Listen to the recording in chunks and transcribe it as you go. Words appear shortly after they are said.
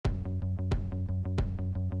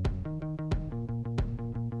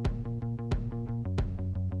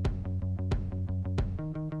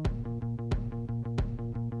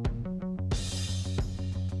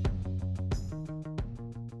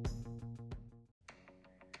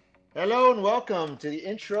Hello and welcome to the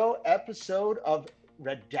intro episode of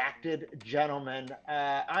Redacted Gentlemen.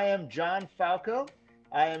 I am John Falco.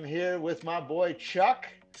 I am here with my boy Chuck,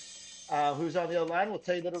 who's on the other line. We'll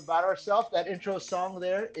tell you a little about ourselves. That intro song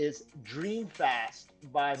there is Dream Fast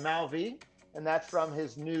by Mal V, and that's from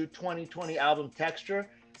his new 2020 album Texture.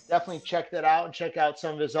 Definitely check that out and check out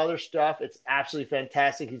some of his other stuff. It's absolutely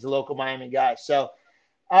fantastic. He's a local Miami guy.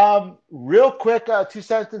 Real quick,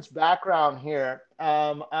 two-sentence background here.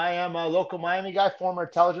 I am a local Miami guy, former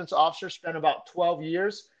intelligence officer, spent about 12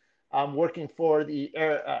 years working for the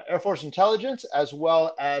Air Force Intelligence, as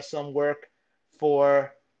well as some work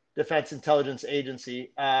for Defense Intelligence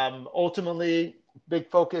Agency. Ultimately, big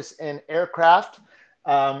focus in aircraft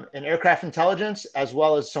intelligence, as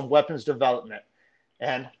well as some weapons development.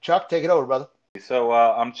 And Chuck, take it over, brother.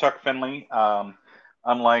 I'm Chuck Finley.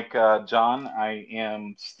 Unlike John, I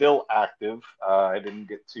am still active. I didn't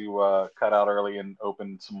get to cut out early and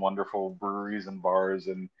open some wonderful breweries and bars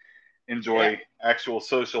and Yeah. enjoy actual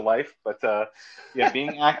social life. But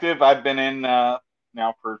being active, I've been in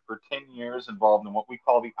now for 10 years, involved in what we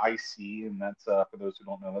call the IC, and that's, for those who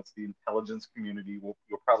don't know, that's the intelligence community.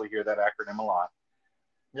 You'll probably hear that acronym a lot.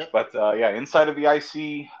 Yep. But inside of the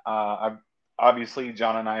IC, I've obviously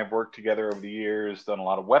John and I have worked together over the years, done a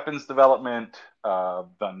lot of weapons development,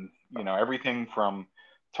 done everything from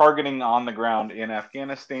targeting on the ground in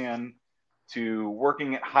Afghanistan to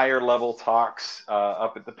working at higher level talks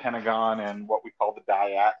up at the Pentagon and what we call the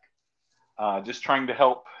DIAC, just trying to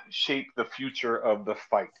help shape the future of the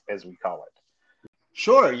fight, as we call it.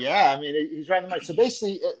 Sure. Yeah. I mean, he's right in the mic. So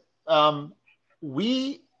basically,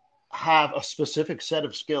 we have a specific set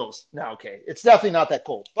of skills. Now, okay, it's definitely not that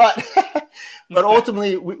cool, but but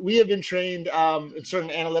ultimately, we have been trained in certain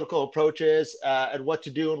analytical approaches and what to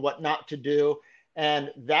do and what not to do, and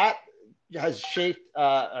that has shaped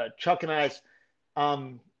Chuck and I's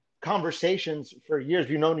um, conversations for years.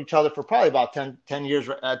 We've known each other for probably about 10 years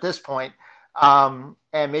at this point, and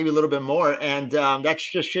maybe a little bit more. And that's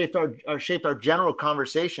just shaped our general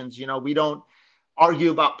conversations. You know, we don't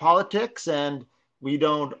argue about politics and we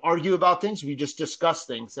don't argue about things. We just discuss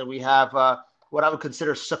things. And we have what I would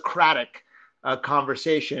consider Socratic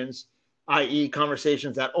conversations, i.e.,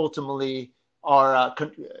 conversations that ultimately are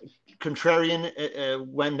contrarian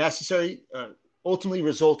when necessary, ultimately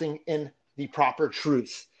resulting in the proper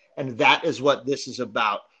truth. And that is what this is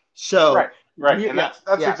about. Right, So, right, and that's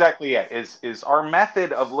yeah, exactly it. Is our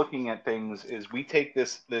method of looking at things is we take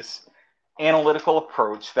this analytical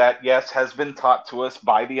approach that yes has been taught to us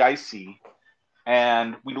by the IC,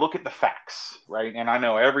 and we look at the facts, right? And I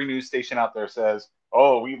know every news station out there says,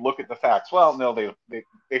 "Oh, we look at the facts." Well, no,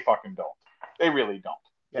 they fucking don't. They really don't.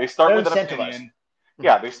 yeah, They start they're with an incentivized. opinion.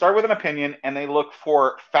 Yeah, they start with an opinion, and they look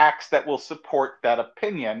for facts that will support that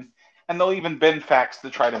opinion, and they'll even bend facts to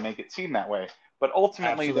try to make it seem that way. But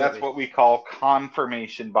ultimately, that's Absolutely. what we call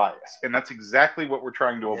confirmation bias. And that's exactly what we're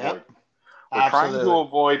trying to avoid. Yep. We're trying to Absolutely.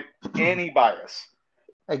 avoid any bias.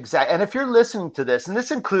 Exactly. And if you're listening to this, and this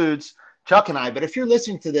includes Chuck and I, but if you're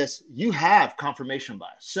listening to this, you have confirmation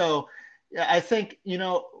bias. So yeah, I think,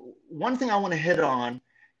 one thing I want to hit on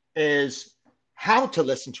is how to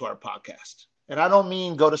listen to our podcast. And I don't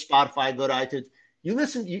mean go to Spotify, go to iTunes. You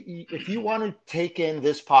listen, if you want to take in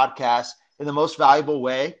this podcast in the most valuable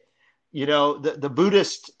way, the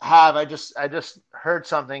Buddhists have, I just heard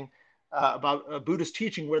something about a Buddhist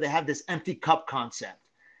teaching where they have this empty cup concept.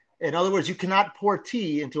 In other words, you cannot pour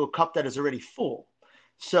tea into a cup that is already full.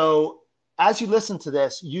 So as you listen to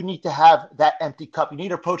this, you need to have that empty cup. You need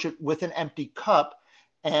to approach it with an empty cup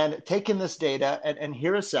and take in this data and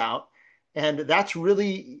hear us out. And that's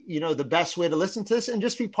really, the best way to listen to this and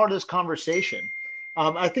just be part of this conversation.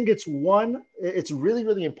 I think it's really,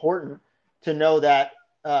 really important to know that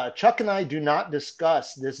Chuck and I do not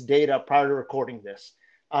discuss this data prior to recording this.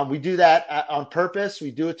 We do that on purpose.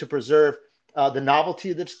 We do it to preserve the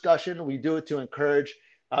novelty of the discussion. We do it to encourage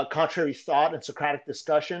contrary thought and Socratic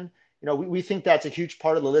discussion. We think that's a huge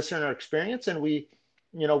part of the listener experience, and we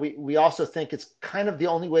also think it's kind of the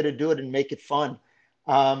only way to do it and make it fun.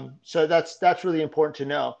 So that's really important to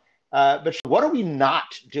know. But what are we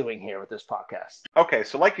not doing here with this podcast? Okay,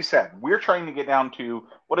 so like you said, we're trying to get down to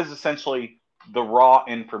what is essentially the raw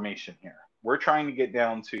information here. We're trying to get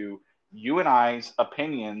down to you and I's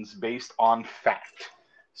opinions based on fact.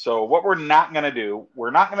 So what we're not going to do,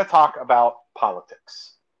 we're not going to talk about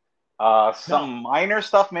politics. No, Some minor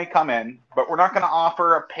stuff may come in, but we're not going to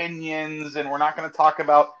offer opinions, and we're not going to talk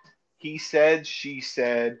about he said, she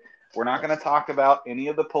said. We're not going to talk about any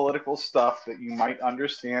of the political stuff that you might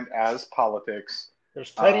understand as politics.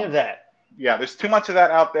 there's plenty of Um, that. yeah, there's too much of that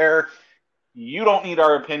out there. You don't need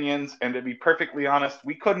our opinions. And to be perfectly honest,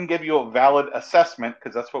 we couldn't give you a valid assessment,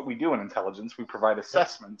 because that's what we do in intelligence. We provide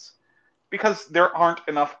assessments because there aren't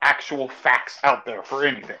enough actual facts out there for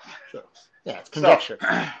anything. Sure. Yeah, it's conjecture. So,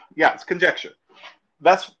 yeah, it's conjecture.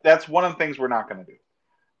 That's one of the things we're not going to do.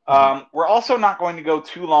 We're also not going to go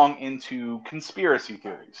too long into conspiracy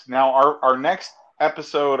theories. Now, our next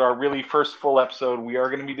episode, our really first full episode, we are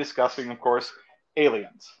going to be discussing, of course,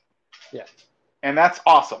 aliens. Yeah. And that's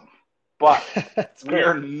awesome. But we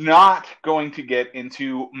are not going to get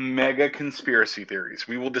into mega conspiracy theories.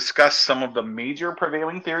 We will discuss some of the major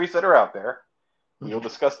prevailing theories that are out there. We will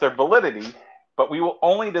discuss their validity, but we will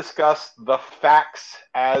only discuss the facts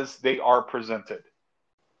as they are presented.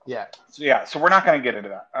 Yeah. So we're not going to get into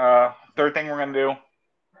that. Third thing we're going to do,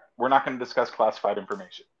 we're not going to discuss classified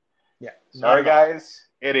information. Yeah. Sorry, guys.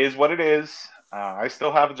 It is what it is. I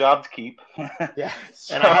still have a job to keep. Yeah.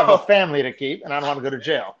 And I have a family to keep, and I don't want to go to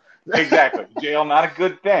jail. Exactly. Jail, not a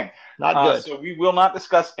good thing. Not good. So we will not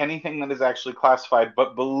discuss anything that is actually classified,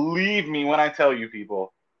 but believe me when I tell you,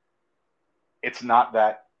 people, it's not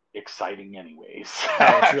that exciting anyways.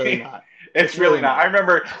 No, it's really not. It's really not. I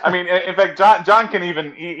remember, in fact, John can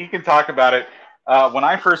even, he can talk about it. When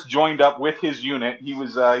I first joined up with his unit, he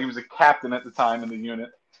was a captain at the time in the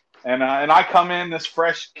unit. And I come in, this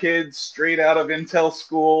fresh kid, straight out of Intel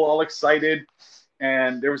school, all excited.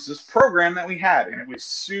 And there was this program that we had, and it was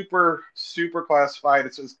super, super classified.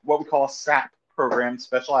 It's what we call a SAP program,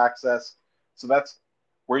 Special Access. So that's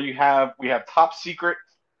where we have top secret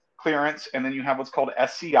clearance, and then you have what's called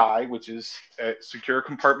SCI, which is secure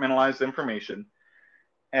compartmentalized information.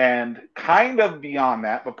 And kind of beyond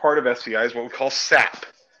that, but part of SCI is what we call SAP.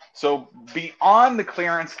 So beyond the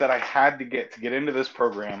clearance that I had to get into this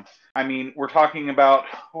program, we're talking about,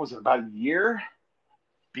 what was it, about a year?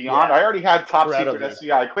 Beyond, yeah. I already had top secret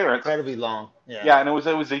SCI clearance. Incredibly long. Yeah. Yeah, and it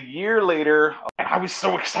was a year later, and I was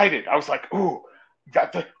so excited. I was like, ooh,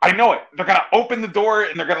 I know it. They're gonna open the door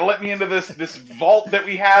and they're gonna let me into this vault that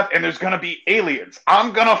we have, and there's gonna be aliens.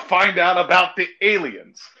 I'm gonna find out about the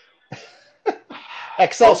aliens.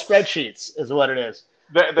 Excel spreadsheets is what it is.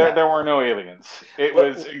 There were no aliens. It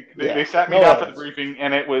was they sat me down for the briefing,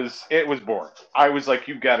 and it was boring. I was like,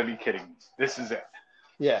 you've got to be kidding me. This is it.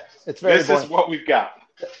 Yeah, it's very boring. This is what we've got.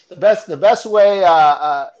 The best way,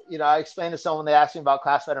 I explain to someone, they ask me about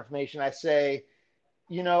classified information, I say,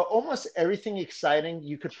 almost everything exciting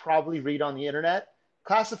you could probably read on the internet.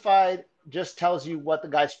 Classified just tells you what the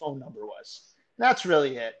guy's phone number was. That's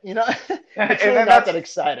really it. It's really not that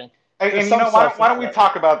exciting. And why don't we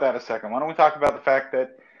talk about that a second? Why don't we talk about the fact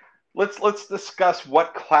that let's discuss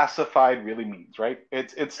what classified really means, right?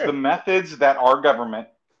 It's the methods that our government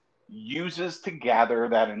uses to gather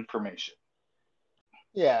that information.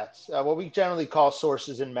 Yeah, what we generally call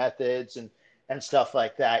sources and methods and stuff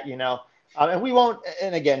like that, and we won't,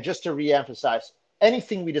 and again, just to reemphasize,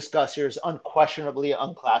 anything we discuss here is unquestionably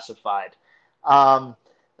unclassified.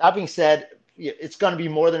 That being said, it's going to be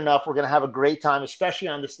more than enough. We're going to have a great time, especially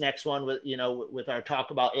on this next one with our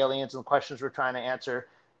talk about aliens and the questions we're trying to answer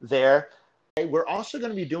there. We're also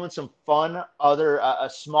going to be doing some fun other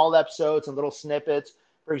small episodes and little snippets.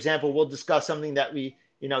 For example, we'll discuss something that we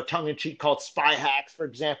tongue-in-cheek called spy hacks, for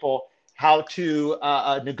example, how to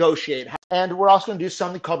negotiate. And we're also going to do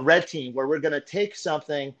something called Red Team, where we're going to take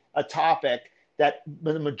a topic that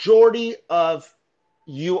the majority of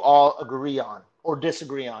you all agree on or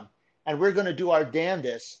disagree on. And we're going to do our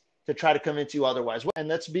damnedest to try to convince you otherwise. And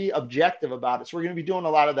let's be objective about it. So we're going to be doing a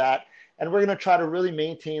lot of that. And we're going to try to really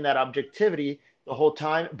maintain that objectivity the whole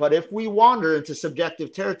time. But if we wander into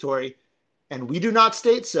subjective territory, and we do not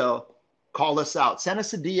state so, call us out. Send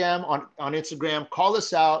us a DM on Instagram. Call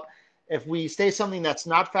us out. If we say something that's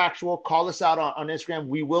not factual, call us out on Instagram.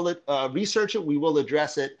 We will research it. We will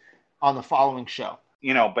address it on the following show.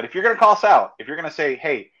 But if you're going to call us out, if you're going to say,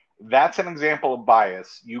 hey, that's an example of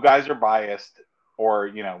bias, you guys are biased or,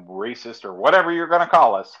 racist or whatever you're going to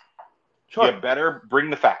call us, sure, you better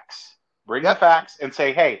bring the facts. Bring the facts and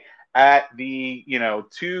say, hey, at the,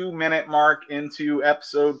 2-minute mark into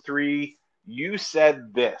episode 3, you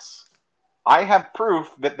said this. I have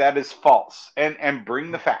proof that is false, and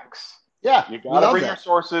bring the facts. Yeah, you got to bring your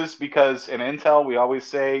sources, because in Intel we always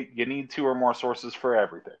say you need 2 or more sources for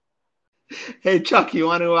everything. Hey Chuck, you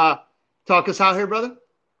want to talk us out here, brother?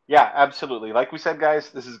 Yeah, absolutely. Like we said, guys,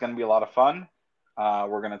 this is going to be a lot of fun.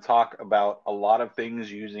 We're going to talk about a lot of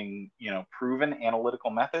things using proven analytical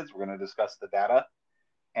methods. We're going to discuss the data,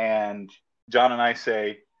 and John and I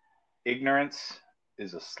say ignorance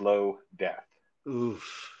is a slow death.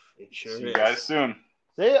 Oof. It sure See is. you guys soon.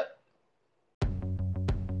 See ya.